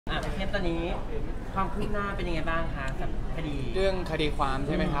เข้มตอนนี้ความคืบหน้าเป็นยังไงบ้างคะกับคดีเรื่องคดีความใ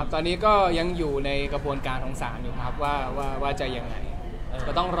ช่ไหมครับตอนนี้ก็ยังอยู่ในกระบวนการของศาลอยู่ครับว่าจะยังไง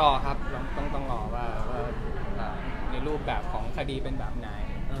ก็ต้องรอครับต้องรอว่าในรูปแบบของคดีเป็นแบบไหน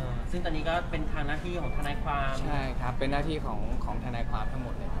ซึ่งตอนนี้ก็เป็นทางหน้าที่ของทนายความใช่ครับเป็นหน้าที่ของทนายความทั้งหม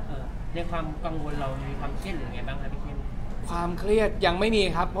ดเลยครับในความกังวลเรามีความเครียดหรือไงบ้างครับพี่เข้มความเครียดยังไม่มี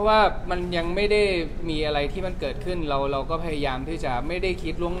ครับเพราะว่ามันยังไม่ได้มีอะไรที่มันเกิดขึ้นเราก็พยายามที่จะไม่ได้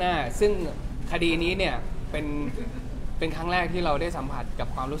คิดล่วงหน้าซึ่งคดีนี้เนี่ยเป็นครั้งแรกที่เราได้สัมผัสกับ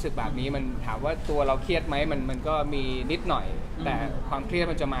ความรู้สึกแบบนี้มันถามว่าตัวเราเครียดไหมมันก็มีนิดหน่อยแต่ความเครียด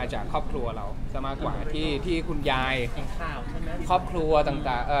มันจะมาจากครอบครัวเราจะมากกว่าที่คุณยายครอบครัว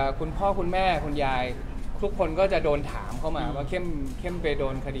ต่างๆคุณพ่อคุณแม่คุณยายทุกคนก็จะโดนถามเข้ามาว่าเข้มไปโด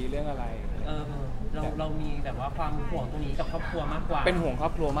นคดีเรื่องอะไรเรามีแบบว่าความห่วงตรงนี้กับครอบครัวมากกว่าเป็นห่วงครอ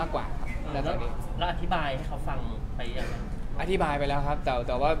บครัวมากกว่าแล้วอธิบายให้เขาฟังไปยังไงอธิบายไปแล้วครับแ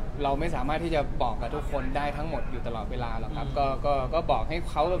ต่ว่าเราไม่สามารถที่จะบอกกับทุกคนได้ทั้งหมดอยู่ตลอดเวลาหรอกครับก็บอกให้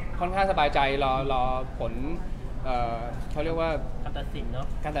เขาค่อนข้างสบายใจรอผลเขาเรียกว่าการตัดสินเนาะ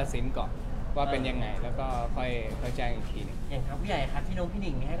การตัดสินก่อนว่าเป็นยังไงแล้วก็ค่อยแจ้งอีกทีนึงอย่างครับผู้ใหญ่ครับพี่น้องพี่หนิ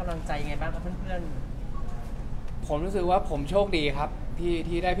งมีให้กำลังใจยังไงบ้างครับเพื่อนๆผมรู้สึกว่าผมโชคดีครับ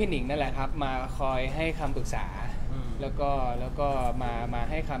ที่ได้พี่หนิงนั่นแหละครับมาคอยให้คำปรึกษาแล้วก็มา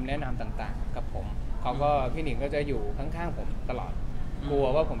ให้คำแนะนำต่างๆกับผมเขาก็พี่หนิงก็จะอยู่ข้างๆผมตลอดกลัว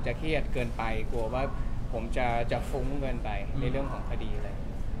ว่าผมจะเครียดเกินไปกลัวว่าผมจะฟุ้งเกินไปในเรื่องของคดีอะไร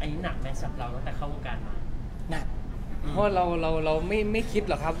อันนี้หนักไหมสำหรับเราตั้งแต่เข้าวงการมาหนักเพราะเราไม่คิด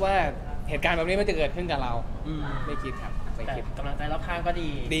หรอกครับว่าเหตุการณ์แบบนี้มันจะเกิดขึ้นกับเราไม่คิดครับไม่คิดกำลังใจรอบข้างก็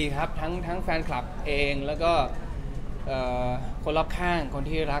ดีครับทั้งแฟนคลับเองแล้วก็คนรอบข้างคน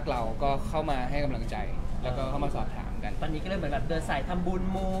ที่รักเราก็เข้ามาให้กำลังใจแล้วก็เข้ามาสอบถามกันตอนนี้ก็เลยเหมือนแบบเดินสายทำบุญ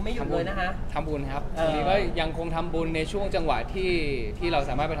มูไม่หยุดเลยนะคะทำบุญครับทีนี้ก็ยังคงทำบุญในช่วงจังหวะที่เรา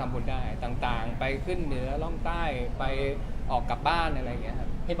สามารถไปทำบุญได้ต่างๆไปขึ้นเหนือล่องใต้ไปออกกลับบ้านอะไรอย่างเงี้ยครับ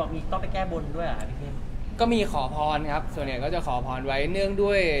เห็นบอกมีต้องไปแก้บนด้วยอ่ะพี่เข้มก็มีขอพรครับส่วนใหญ่ก็จะขอพรไว้เนื่อง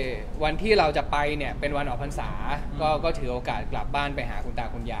ด้วยวันที่เราจะไปเนี่ยเป็นวันออกพรรษาก็ถือโอกาสกลับบ้านไปหาคุณตา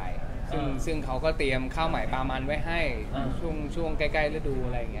คุณยายซึ่งเขาก็เตรียมข้าวใหม่ปลามันไว้ให้ช่วงใกล้ๆฤดูอ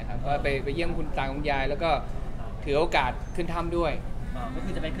ะไรอย่างเงี้ยครับก็ไปเยี่ยมคุณตาคุณยายแล้วก็ถือโอกาสขึ้นถ้ำด้วยก็คื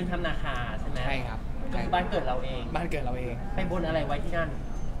อจะไปขึ้นถ้ำนาคาใช่ไหมใช่ครับก็คือบ้านเกิดเราเองไปบนอะไรไว้ที่นั่น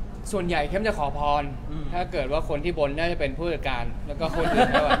ส่วนใหญ่เข้มจะขอพรถ้าเกิดว่าคนที่บนน่าจะเป็นผู้จัดการแล้วก็คนอื่น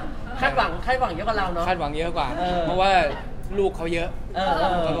ก็คาดหวังเยอะกว่าเราเนาะคาดหวังเยอะกว่าเพราะว่าลูกเขาเยอะ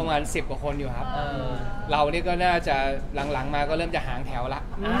ประมาณ10 กว่าคนอยู่ครับเรานี่ก็น่าจะหลังๆมาก็เริ่มจะหางแถวละ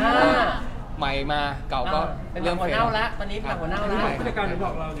ใหม่มาเก่าก็เริ่มหัวเน่าละตอนนี้เป็นหัวเน่าละผู้จัดการบ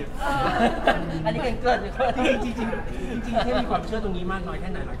อกเราเนี่ยอันนี้เกินจริงเข้มมีความเชื่อตรงนี้มากน้อยแค่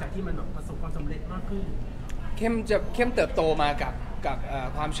ไหนหลังจากที่มันประสบความสำเร็จมากขึ้นเข้มเติบโตมากับ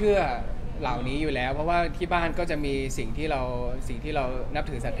ความเชื่อเหล่านี้อยู่แล้วเพราะว่าที่บ้านก็จะมีสิ่งที่เรานับ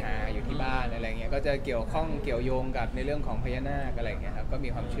ถือศรัทธาอยู่ที่บ้านอะไรเงี้ยก็จะเกี่ยวโยงกับในเรื่องของพญานาคอะไรเงี้ยครับก็มี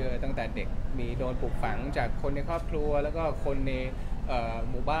ความเชื่อตั้งแต่เด็กมีโดนปลูกฝังจากคนในครอบครัวแล้วก็คนใน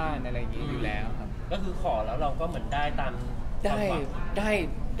หมู่บ้านอะไรอย่างนี้อยู่แล้วครับก็คือขอแล้วเราก็เหมือนได้ตามไ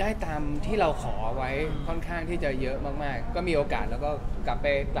ด้ตามที่เราขอไว้ค่อนข้างที่จะเยอะมากๆก็มีโอกาสแล้วก็กลับไป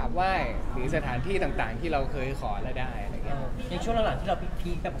กราบไหว้หรือสถานที่ต่างๆที่เราเคยขอแล้วได้อะไรเงี้ยในช่วงหลังๆที่เรา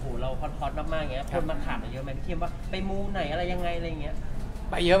พีคแบบโหเราฮอตมากๆเงี้ยคนมาถามเยอะไหมพี่เข้มว่าไปมูไหนอะไรยังไงอะไรเงี้ย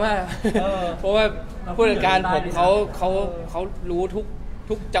ไปเยอะมากเพราะว่าผู้จัดการผมเขารู้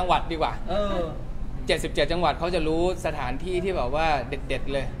ทุกจังหวัดดีกว่า77 จังหวัดเขาจะรู้สถานที่ที่แบบว่าเด็ด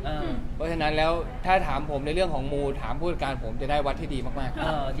ๆเลยเพราะฉะนั้นแล้วถ้าถามผมในเรื่องของมูถามผู้จัดการผมจะได้วัดที่ดีมาก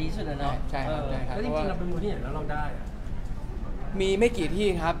ๆดีสุดเลยเนาะใช่ครับแล้วจริงๆเราเป็นมูที่ไหนแล้วเราได้มีไม่กี่ที่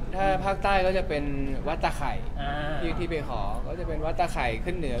ครับถ้าภาคใต้ก็จะเป็นวัดตะไคร่ที่ไปขอก็จะเป็นวัดตะไคร่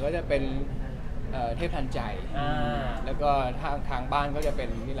ขึ้นเหนือก็จะเป็นเทพทันใจแล้วก็ทางบ้านก็จะเป็น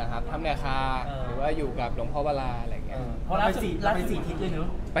นี่แหละครับถ้ำนาคาหรือว่าอยู่กับหลวงพ่อวราอะไรอย่างเงี้ยเพราะเราไป4 ทิศเลยเนาะ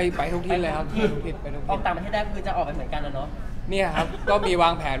ไปทุกทิศเลยครับออกต่างประเทศได้คือจะออกไปเหมือนกันนะเนาะเนี่ยครับก็มีวา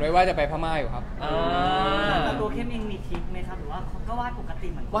งแผนไว้ว่าจะไปพม่าอยู่ครับตัวเข้มเองมีทริคไหมครับหรือว่าก็ไหว้ปกติ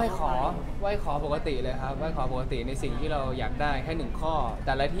เหมือนไหว้ขอปกติเลยครับไหว้ขอปกติในสิ่งที่เราอยากได้แค่1 ข้อแ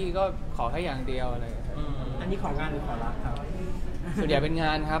ต่ละที่ก็ขอแค่อย่างเดียวอะไรอันนี้ของงานหรือขอรักครับส่วนใหญ่เป็นง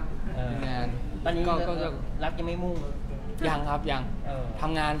านครับงานตอนนี้ก็รักยังไม่มุ่งยังครับยังท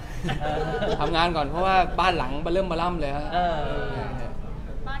ำงานก่อนเพราะว่าบ้านหลังเริ่มมาล่ำเลยครับ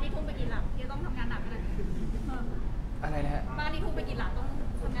บ้านนี้ทุ่มไปกี่หลังที่ต้องทำงานหนักขนาดนี้อะไรนะฮะบ้านนี้ทุ่มไปกี่หลังต้อง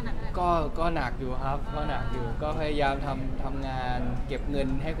ทำงานหนักขนาดนี้ก็หนักอยู่ครับก็หนักอยู่ก็พยายามทำงานเก็บเงิน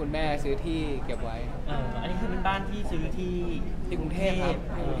ให้คุณแม่ซื้อที่เก็บไว้อันนี้คือเป็นบ้านที่ซื้อที่กรุงเทพครับ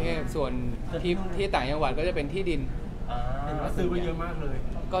ที่กรุงเทพส่วนที่ต่างจังหวัดก็จะเป็นที่ดิน ห็นว่าซื้อไว้เยอะมากเลย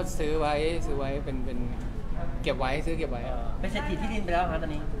ก็ซื้อไว้เป็นเก็บไว้ซื้อเก็บไว้ เป็นเศรษฐีที่ดินไปแล้วครับตอ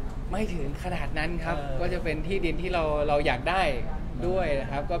นนี้ ไม่ถึงขนาดนั้นครับ เออ ก็จะเป็นที่ดินที่เราอยากได้ด้วยนะ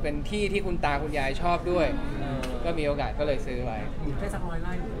ครับ ก็เป็นที่ที่คุณตาคุณยายชอบด้วย ก็มีโอกาสก็เลยซื้อไว้ แค่สัก100 ไ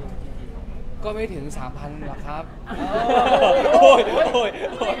ร่หรือ ก็ไม่ถึง 3,000 หรอกครับ โอ้ย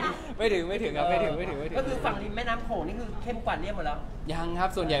ไม่ถึงครับไม่ถึง ก็คือฝั่งริมแม่น้ำโขงนี่คือเข้มกว่าเรียบหมดแล้ว ยังครับ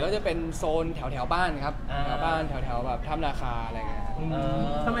ส่วนใหญ่ก็จะเป็นโซนแถวบ้านครับ อ่า แถวบ้านแถวแบบถ้ำนาคาอะไรเงี้ย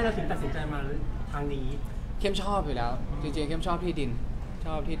ทำไมเราถึงตัดสินใจมาทางนี้ เข้มชอบอยู่แล้ว จริงๆเข้มชอบที่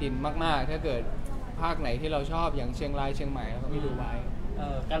ดินมากๆ ถ้าเกิดภาคไหนที่เราชอบอย่างเชียงรายเชียงใหม่เราก็ไม่ดูไว้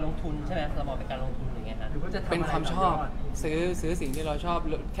การลงทุนใช่ไหมเรามองเป็นการลงทุนอย่างเงี้ยฮะ หรือว่าจะทำ เป็นความชอบ ะไรต่ยด ซื้อสิ่งที่เราชอบ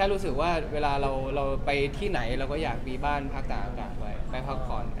แค่รู้สึกว่าเวลาเราไปที่ไหนเราก็อยากมีบ้านพักตากอากาศไว้ไปพัก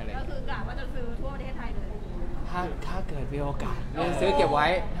ผ่อนอะไรอย่าง ก็ เงี้ย คือกะว่าจะซื้อทั่วประเทศไทยเลย ถ้าเกิดมีโอกาสซื้อเก็บไว้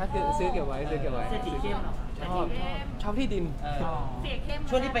ถ้าคือซื้อเก็บไว้ เศรษฐีเข้มเหรอ ชอบที่ดิน เสียเข้ม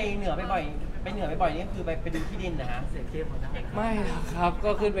ช่วงที่ไปเหนือบ่อยๆนี่คือไปดูที่ดินนะฮะ เสียเข้มหมดนะ ไม่หรอกครับ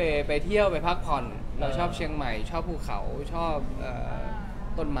ก็ขึ้นไปเที่ยวไปพักผ่อน เราชอบเชียงใหม่ ชอบภูเขาชอบ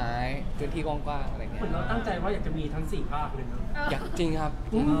ต้นไม้พื้นที่กว้างๆอะไรเงี้ เหมือน ย เราตั้งใจว่าอยากจะมีทั้ง4 ภาคเลยเนอะ อยากจริงครับ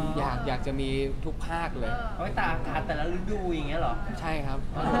อยากจะมีทุกภาคเลย เอาไว้ตากอากาศแต่ละฤดูอย่างเงี้ยเหรอ ใช่ครับ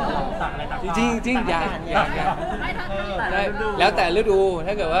ตากอะไรตาก จริงอยาก ไม่ถ้า ได้แล้วแต่ฤดู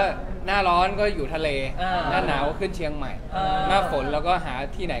ถ้าเกิดว่าหน้าร้อนก็อยู่ทะเล หน้าหนาวก็ขึ้นเชียงใหม่ หน้าฝนแล้วก็หา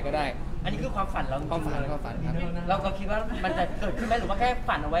ที่ไหนก็ได้ อันนี้คือความฝันเรา ความฝันครับ เราคิดว่ามันจะเกิดขึ้นไหมหรือว่าแค่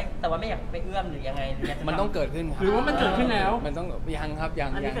ฝันเอาไว้ แต่ว่าไม่อยากไปเอื้อมหรือยังไงหรืออยากจะ มันต้องเกิดขึ้นครั หรือว่ามันเกิดขึ้นแล้ว มันต้องยังครับยัง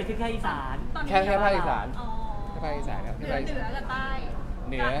อันนี้เกิดขึ้นแค่อีสาน แค่ภาคอีสาน อ๋อ แค่ภาคอีสานครับ เห แค่ นื ภา อ คอีสานเหนือกับใต้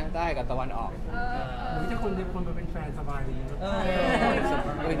เหนือใต้กับตะวันออก หรือจะคนมาเป็นแฟนสบายดี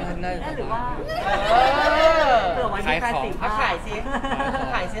น่า หรือว่า เผื่อไว้ที่แฟนติ่ง ขาย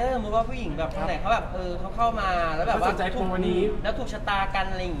ซิสมมติว่าผู้หญิงแบบคนไหนเขาแบบเขาเข้ามาแล้วแบบว่า สนใจโปรวันนี้ แล้วถูกชะตากัน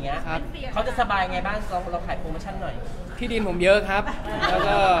อะไรอย่างเงี้ย ครับ เขาจะสบายไงบ้างเราขายโปรโมชั่นหน่อย ที่ดินผมเยอะครับ แ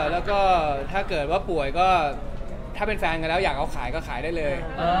ล้วก็ถ้าเกิดว่าป่วยก็ถ้าเป็นแฟนกันแล้วอยากเอาขายก็ขายได้เลย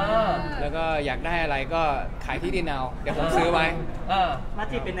แล้วก็อยากได้อะไรก็ขายที่ดินเอาเดี๋ยวผมซื้อไว้ มา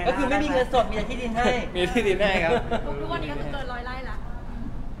จีบเป็นไง ก็คือไม่มีเงินสดมีแต่ที่ดินให้ มีที่ดินให้ครับ ทุกวันนี้ก็คือเกิน100 ไร่ละ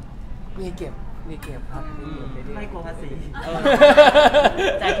มีเก็บครับ ไม่กลัวภาษี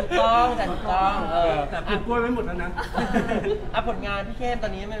จ่ายถูกต้องแต่ปลูกกล้วยไว้หมดแล้วนะ ผลงานพี่เข้มตอ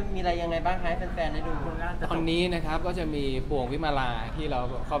นนี้มันมีอะไรยังไงบ้างคะให้แฟนๆได้ดู ตอนนี้นะครับก็จะมีป่วงวิมาลาที่เรา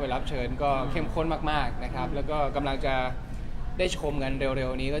เข้าไปรับเชิญก็เข้มข้นมากๆนะครับแล้วก็กำลังจะได้ชมกันเร็ว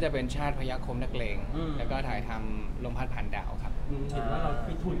ๆนี้ก็จะเป็นชาติพยัคฆ์คมนักเลงแล้วก็ถ่ายทำลมพัดผ่านดาวครับ เห็นว่าเรา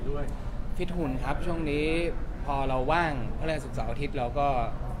ฟิตหุ่นด้วย ฟิตหุ่นครับช่วงนี้พอเราว่างพฤหัสศุกร์เสาร์อาทิตย์เราก็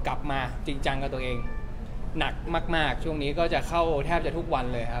กลับมาจริงจังกับตัวเอง หนักมากๆ ช่วงนี้ก็จะเข้าแทบจะทุกวัน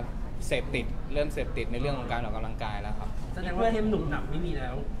เลยครับเริ่มเสพติดในเรื่องของการออกกำลังกายแล้วครับ แสดงว่าเทมหนุ่มหนักไม่มีแล้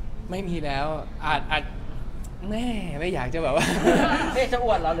ว ไม่มีแล้วอาจแม่ไม่อยากจะแบบว่า ไม่จะอ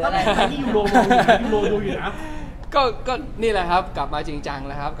วดเราหรืออะไร ที่ยูโรมองอยู่นะยูโรดูอยู่นะ ก็นี่แหละครับกลับมาจริงจัง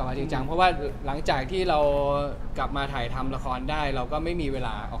แล้วครับกลับมาจริงจังเพราะว่าหลังจากที่เรากลับมาถ่ายทำละครได้ เราก็ไม่มีเวล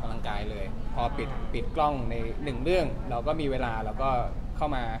าออกกำลังกายเลย พอปิดกล้องใน1 เรื่อง เราก็มีเวลาเราก็เข้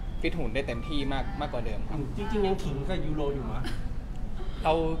ามาฟิตหุ่นได้เต็มที่มากกว่าเดิมครับ จริงๆยังขิงกับยูโรอยู่มั้ย เร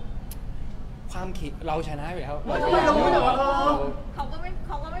าความคิดเราชนะไปแล้ว เราไม่ได้ว่า เขาก็ไ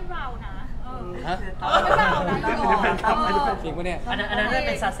ม่เบานะ ฮะ เขาก็ไม่เบานะ จริงปะเนี่ย อันนั้นเ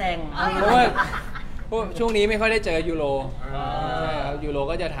ป็นซาแซง เพราะว่าช่วงนี้ไม่ค่อยได้เจอยูโรใช่ครับยูโร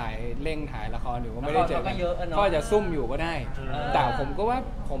ก็จะเร่งถ่ายละครอยู่ก็ไม่ได้เจอกันก็จะซุ่มอยู่ก็ได้ แต่ผมก็ว่า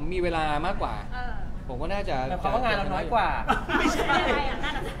ผมมีเวลามากกว่า ผมก็น่าจะ แต่เขาก็งานเราน้อยกว่า ไม่ใช่ อะไรอ่ะ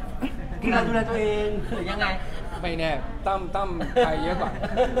นั่นอ่ะ คือเราดูแลตัวเอง หรือยังไง ไม่แน่ตั้มใครเยอะกว่า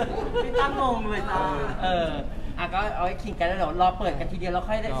พี่ตั้งงงเลยจ้า ก็เอาไว้ขิงกันแล้วเดี๋ยวรอเปิดกันทีเดียวแล้ว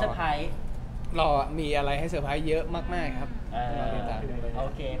ค่อยได้เซอร์ไพรส์ รอมีอะไรให้เซอร์ไพรส์เยอะมากๆครับรอติดตาม โอ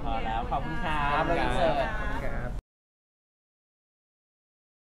เคพอแล้วขอบคุณครับ ขอบคุณครับ แล้วอินเสิร์ต